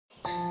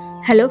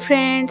Hello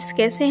friends,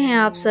 कैसे हैं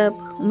आप सब।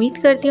 उम्मीद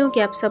करती हूँ कि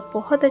आप सब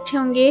बहुत अच्छे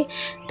होंगे।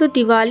 तो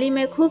दिवाली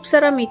में खूब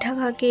सारा मीठा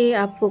खा के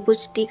आपको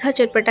कुछ तीखा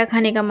चटपटा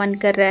खाने का मन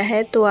कर रहा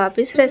है तो आप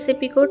इस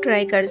रेसिपी को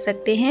ट्राई कर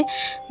सकते हैं।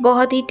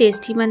 बहुत ही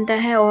टेस्टी बनता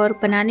है और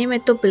बनाने में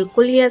तो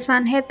बिल्कुल ही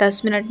आसान है।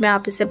 10 मिनट में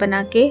आप इसे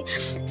बना के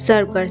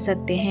सर्व कर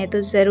सकते हैं।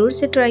 तो ज़रूर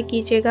से ट्राई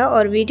कीजिएगा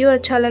और वीडियो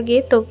अच्छा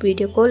लगे तो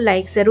वीडियो को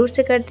लाइक ज़रूर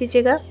से कर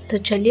दीजिएगा। तो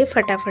चलिए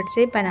फटाफट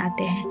से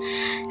बनाते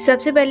हैं।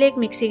 सबसे पहले एक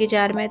मिक्सी के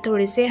जार में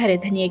थोड़े से हरे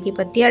धनिया की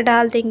पत्तियाँ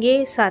डाल देंगे,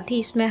 साथ ही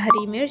इसमें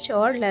हरी मिर्च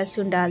और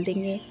लहसुन डाल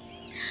देंगे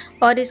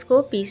और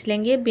इसको पीस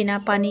लेंगे बिना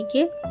पानी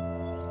के।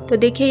 तो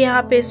देखिए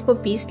यहाँ पे इसको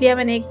पीस लिया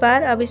मैंने एक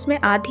बार। अब इसमें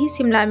आधी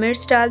शिमला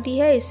मिर्च डाल दी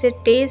है, इससे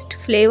टेस्ट,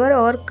 फ्लेवर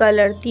और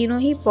कलर तीनों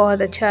ही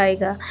बहुत अच्छा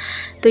आएगा।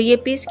 तो ये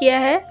पीस किया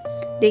है,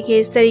 देखिए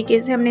इस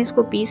तरीके से हमने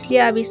इसको पीस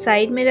लिया। अभी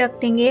साइड में रख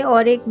देंगे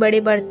और एक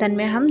बड़े बर्तन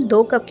में हम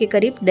 2 कप के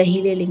करीब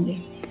दही ले लेंगे।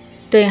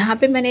 तो यहाँ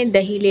पे मैंने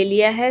दही ले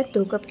लिया है,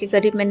 2 कप के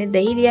करीब मैंने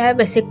दही लिया है।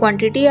 वैसे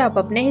क्वांटिटी आप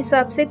अपने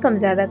हिसाब से कम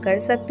ज़्यादा कर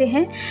सकते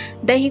हैं।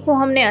 दही को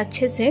हमने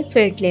अच्छे से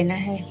फेंट लेना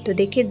है। तो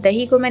देखिए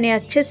दही को मैंने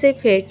अच्छे से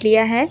फेंट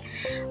लिया है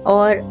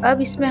और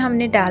अब इसमें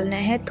हमने डालना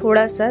है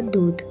थोड़ा सा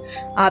दूध।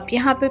 आप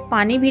यहाँ पे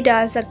पानी भी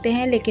डाल सकते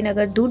हैं, लेकिन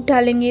अगर दूध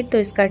डालेंगे तो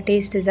इसका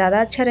टेस्ट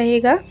ज़्यादा अच्छा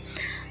रहेगा।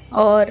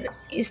 और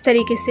इस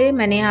तरीके से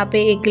मैंने यहाँ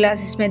पे 1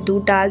 गिलास इसमें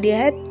दूध डाल दिया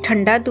है।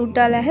 ठंडा दूध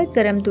डाला है,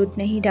 गर्म दूध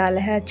नहीं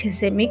डाला है। अच्छे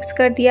से मिक्स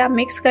कर दिया।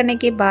 मिक्स करने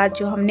के बाद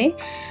जो हमने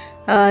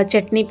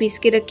चटनी पीस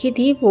के रखी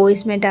थी वो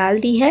इसमें डाल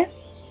दी है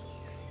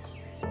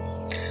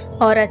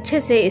और अच्छे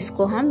से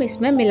इसको हम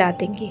इसमें मिला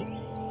देंगे।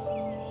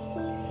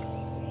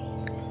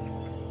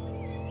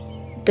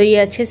 तो ये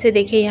अच्छे से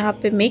देखिए यहाँ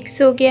पे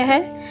मिक्स हो गया है।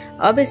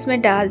 अब इसमें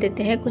डाल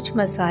देते हैं कुछ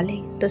मसाले।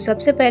 तो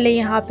सबसे पहले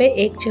यहाँ पे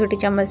 1 छोटी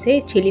चम्मच से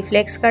चिली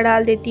फ्लेक्स का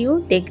डाल देती हूँ।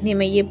 देखने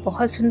में ये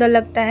बहुत सुंदर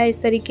लगता है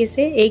इस तरीके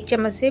से। 1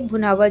 चम्मच से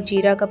भुना हुआ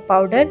जीरा का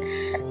पाउडर,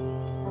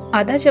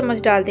 आधा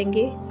चम्मच डाल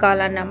देंगे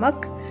काला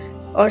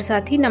नमक और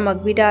साथ ही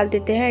नमक भी डाल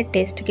देते हैं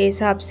टेस्ट के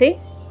हिसाब से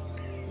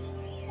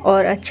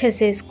और अच्छे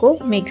से इसको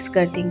मिक्स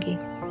कर देंगे।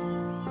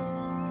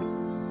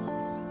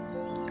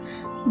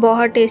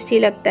 बहुत टेस्टी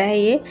लगता है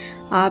ये।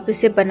 आप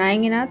इसे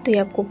बनाएंगे ना तो ये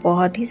आपको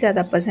बहुत ही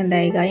ज़्यादा पसंद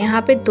आएगा।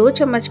 यहाँ पे 2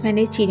 चम्मच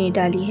मैंने चीनी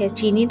डाली है।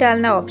 चीनी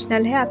डालना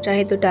ऑप्शनल है, आप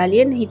चाहे तो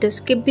डालिए, नहीं तो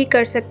स्किप भी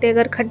कर सकते हैं।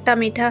 अगर खट्टा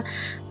मीठा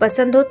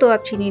पसंद हो तो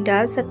आप चीनी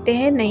डाल सकते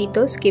हैं, नहीं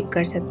तो स्किप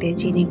कर सकते हैं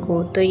चीनी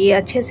को। तो ये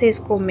अच्छे से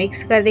इसको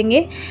मिक्स कर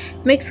देंगे।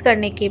 मिक्स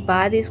करने के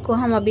बाद इसको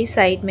हम अभी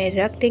साइड में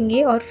रख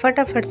देंगे और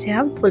फटाफट से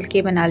हम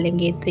फुलके बना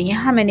लेंगे। तो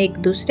यहाँ मैंने एक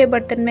दूसरे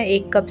बर्तन में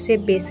 1 कप से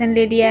बेसन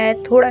ले लिया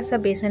है। थोड़ा सा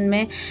बेसन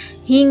में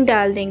हींग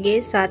डाल देंगे,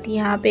 साथ ही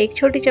यहाँ पे 1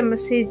 छोटी चम्मच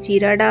से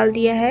जीरा डाल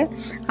दिया है,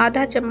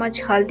 आधा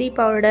चम्मच हल्दी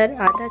पाउडर,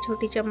 आधा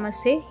छोटी चम्मच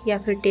से या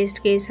फिर टेस्ट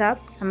के हिसाब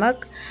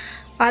नमक,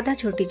 आधा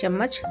छोटी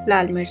चम्मच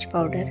लाल मिर्च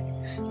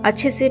पाउडर।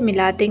 अच्छे से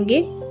मिला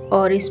देंगे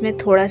और इसमें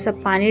थोड़ा सा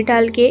पानी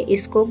डाल के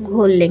इसको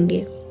घोल लेंगे।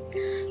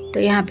 तो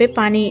यहाँ पे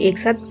पानी एक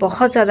साथ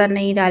बहुत ज़्यादा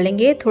नहीं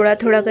डालेंगे, थोड़ा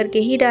थोड़ा करके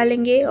ही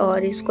डालेंगे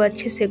और इसको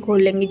अच्छे से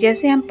घोल लेंगे।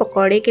 जैसे हम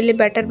पकौड़े के लिए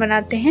बैटर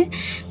बनाते हैं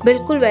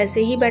बिल्कुल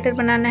वैसे ही बैटर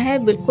बनाना है,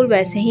 बिल्कुल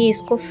वैसे ही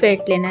इसको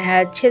फेंट लेना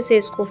है। अच्छे से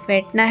इसको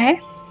फेंटना है,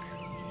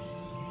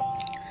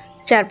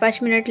 4-5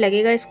 मिनट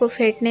लगेगा इसको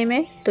फेंटने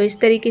में। तो इस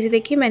तरीके से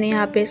देखिए मैंने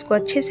यहाँ पे इसको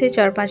अच्छे से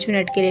 4-5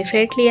 मिनट के लिए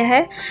फेंट लिया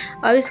है।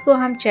 अब इसको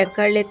हम चेक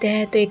कर लेते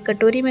हैं। तो एक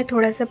कटोरी में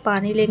थोड़ा सा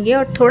पानी लेंगे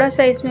और थोड़ा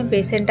सा इसमें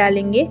बेसन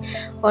डालेंगे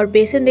और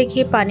बेसन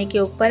देखिए पानी के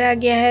ऊपर आ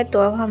गया है। तो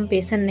अब हम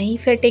बेसन नहीं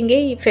फेंटेंगे,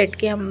 ये फेंट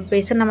के हम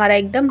बेसन हमारा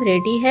एकदम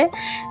रेडी है।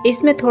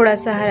 इसमें थोड़ा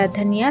सा हरा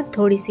धनिया,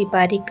 थोड़ी सी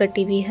बारीक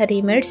कटी हुई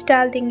हरी मिर्च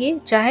डाल देंगे।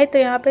 चाहे तो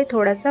यहाँ पे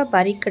थोड़ा सा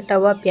बारीक कटा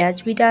हुआ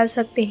प्याज भी डाल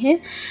सकते हैं।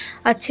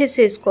 अच्छे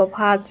से इसको अब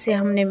हाथ से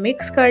हमने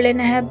मिक्स कर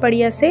लेना है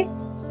बढ़िया से।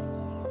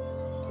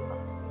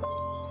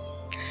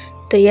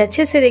 तो ये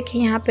अच्छे से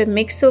देखिए यहाँ पे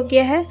मिक्स हो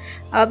गया है।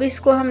 अब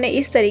इसको हमने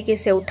इस तरीके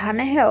से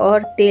उठाना है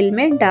और तेल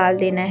में डाल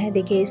देना है।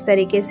 देखिए इस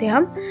तरीके से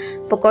हम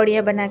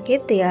पकौड़ियाँ बना के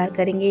तैयार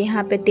करेंगे।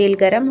 यहाँ पे तेल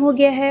गरम हो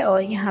गया है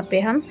और यहाँ पे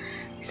हम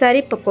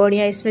सारी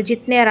पकौड़ियाँ इसमें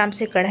जितने आराम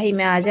से कढ़ाई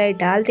में आ जाए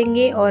डाल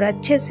देंगे और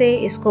अच्छे से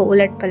इसको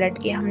उलट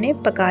पलट के हमने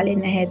पका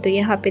लेना है। तो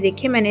यहाँ पे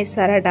देखिए मैंने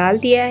सारा डाल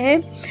दिया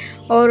है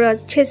और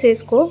अच्छे से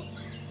इसको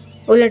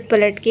उलट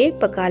पलट के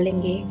पका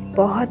लेंगे।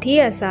 बहुत ही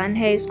आसान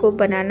है इसको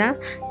बनाना,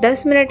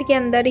 10 मिनट के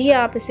अंदर ही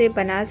आप इसे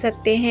बना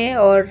सकते हैं।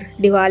 और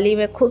दिवाली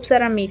में खूब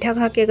सारा मीठा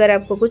खा के अगर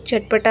आपको कुछ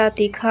चटपटा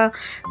तीखा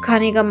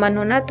खाने का मन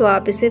हो ना तो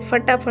आप इसे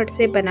फटाफट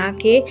से बना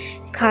के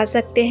खा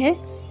सकते हैं।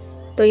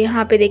 तो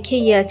यहाँ पे देखिए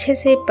ये अच्छे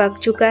से पक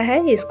चुका है,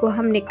 इसको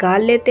हम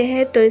निकाल लेते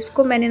हैं। तो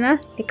इसको मैंने ना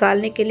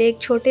निकालने के लिए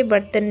एक छोटे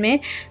बर्तन में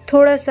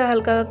थोड़ा सा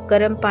हल्का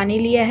गर्म पानी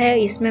लिया है,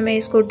 इसमें मैं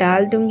इसको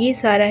डाल दूंगी,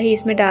 सारा ही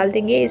इसमें डाल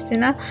देंगे। इससे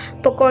ना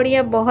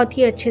पकौड़ियाँ बहुत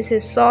ही अच्छे से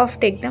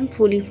सॉफ्ट एकदम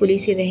फूली फूली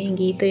सी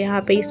रहेंगी। तो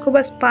यहाँ पे इसको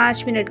बस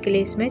 5 मिनट के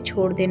लिए इसमें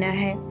छोड़ देना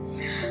है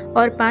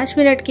और 5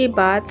 मिनट के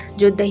बाद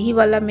जो दही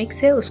वाला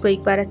मिक्स है उसको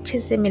एक बार अच्छे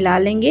से मिला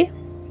लेंगे।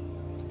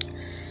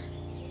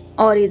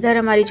 और इधर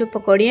हमारी जो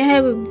पकौड़ियाँ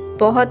हैं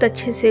बहुत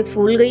अच्छे से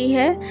फूल गई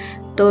है।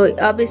 तो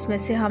अब इसमें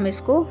से हम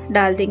इसको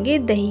डाल देंगे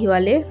दही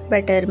वाले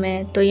बैटर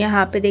में। तो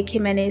यहाँ पे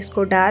देखिए मैंने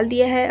इसको डाल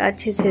दिया है,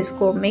 अच्छे से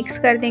इसको मिक्स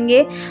कर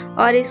देंगे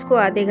और इसको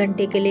आधे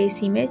घंटे के लिए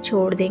इसी में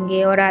छोड़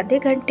देंगे। और आधे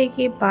घंटे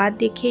के बाद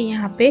देखिए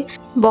यहाँ पे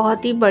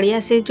बहुत ही बढ़िया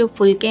से जो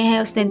फुलके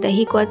हैं उसने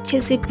दही को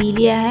अच्छे से पी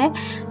लिया है।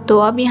 तो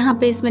अब यहाँ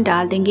पे इसमें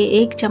डाल देंगे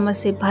 1 चम्मच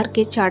से भर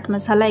के चाट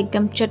मसाला,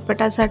 एकदम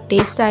चटपटा सा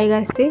टेस्ट आएगा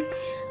इससे।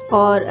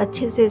 और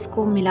अच्छे से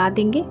इसको मिला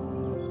देंगे।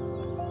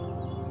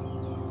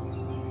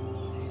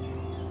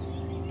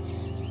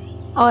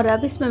 और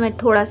अब इसमें मैं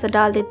थोड़ा सा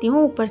डाल देती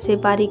हूँ ऊपर से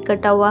बारीक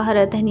कटा हुआ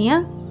हरा धनिया,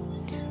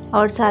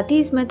 और साथ ही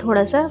इसमें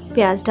थोड़ा सा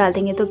प्याज डाल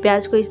देंगे। तो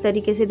प्याज को इस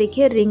तरीके से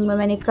देखिए रिंग में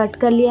मैंने कट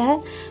कर लिया है।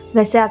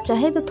 वैसे आप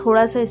चाहें तो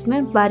थोड़ा सा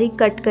इसमें बारीक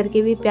कट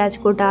करके भी प्याज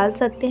को डाल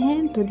सकते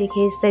हैं। तो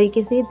देखिए इस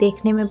तरीके से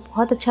देखने में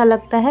बहुत अच्छा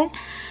लगता है।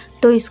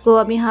 तो इसको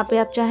अब यहाँ पे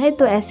आप चाहें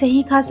तो ऐसे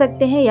ही खा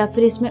सकते हैं, या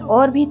फिर इसमें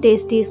और भी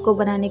टेस्टी इसको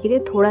बनाने के लिए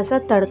थोड़ा सा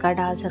तड़का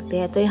डाल सकते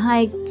हैं। तो यहाँ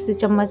 1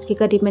 चम्मच के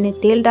करीब मैंने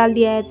तेल डाल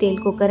दिया है। तेल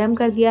को गर्म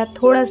कर दिया,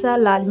 थोड़ा सा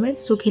लाल मिर्च,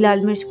 सूखी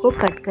लाल मिर्च को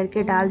कट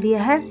करके डाल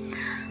दिया है,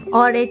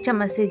 और 1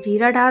 चम्मच से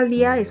जीरा डाल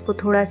दिया। इसको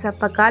थोड़ा सा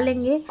पका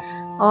लेंगे।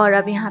 और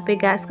अब यहाँ पे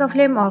गैस का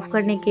फ्लेम ऑफ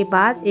करने के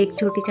बाद 1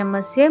 छोटी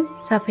चम्मच से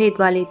सफ़ेद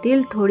वाली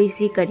तिल, थोड़ी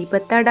सी करी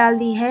पत्ता डाल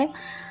दी है।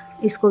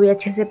 इसको भी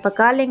अच्छे से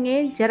पका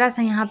लेंगे। ज़रा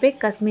सा यहाँ पे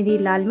कश्मीरी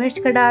लाल मिर्च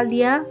का डाल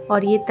दिया,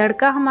 और ये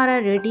तड़का हमारा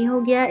रेडी हो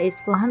गया।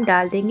 इसको हम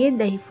डाल देंगे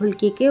दही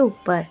फुल्की के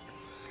ऊपर।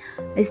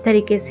 इस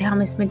तरीके से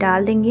हम इसमें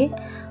डाल देंगे,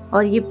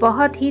 और ये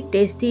बहुत ही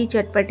टेस्टी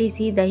चटपटी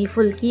सी दही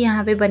फुल्की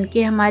यहाँ पे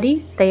बनके हमारी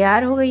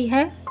तैयार हो गई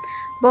है।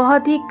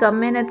 बहुत ही कम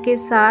मेहनत के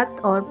साथ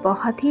और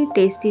बहुत ही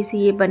टेस्टी सी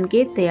ये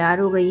बनके तैयार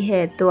हो गई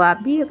है। तो आप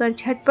भी अगर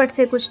झटपट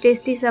से कुछ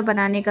टेस्टी सा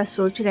बनाने का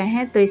सोच रहे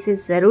हैं तो इसे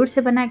ज़रूर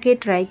से बना के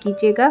ट्राई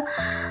कीजिएगा।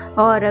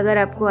 और अगर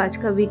आपको आज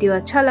का वीडियो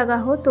अच्छा लगा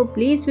हो तो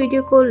प्लीज़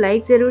वीडियो को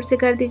लाइक ज़रूर से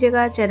कर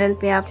दीजिएगा। चैनल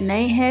पे आप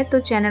नए हैं तो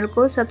चैनल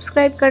को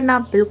सब्सक्राइब करना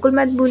बिल्कुल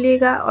मत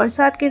भूलिएगा, और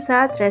साथ के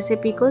साथ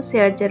रेसिपी को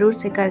शेयर ज़रूर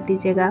से कर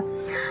दीजिएगा।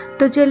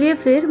 तो चलिए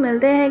फिर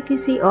मिलते हैं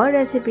किसी और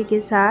रेसिपी के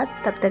साथ।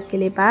 तब तक के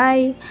लिए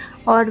बाय,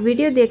 और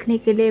वीडियो देखने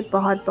के लिए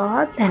बहुत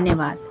बहुत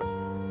धन्यवाद।